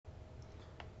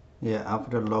Yeah,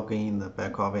 after logging in the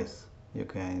back office, you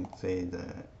can see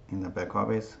in the back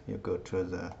office, you go to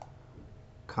the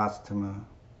customer,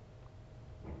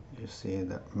 you see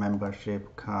the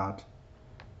membership card.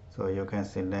 So you can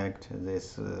select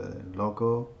this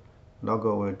logo.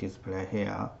 Logo will display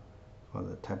here for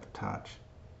the tap touch.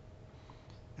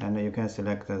 And you can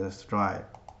select the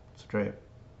strip.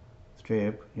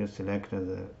 You select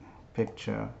the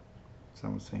picture,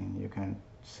 something you can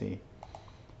see.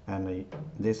 And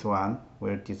this one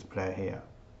will display here.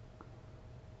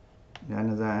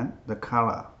 And then the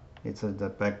color, it's the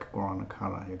background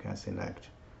color you can select.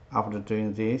 After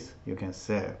doing this, you can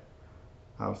save.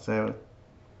 I'll save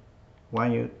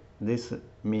when this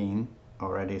mean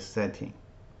already setting.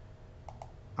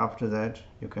 After that,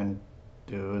 you can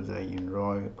do the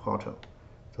enroll portal.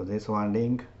 So this one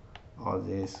link or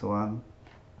this one,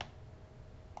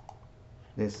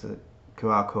 this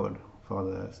QR code for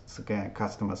the scan,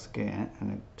 customer scan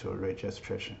and to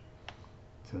registration.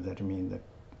 So that means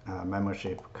the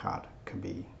membership card can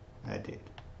be added.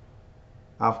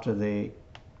 After they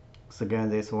scan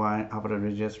this one, after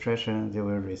registration, they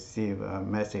will receive a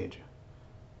message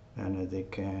and they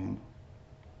can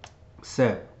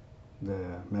save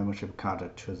the membership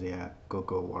card to their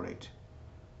Google Wallet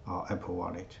or Apple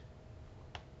Wallet.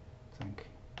 Thank you.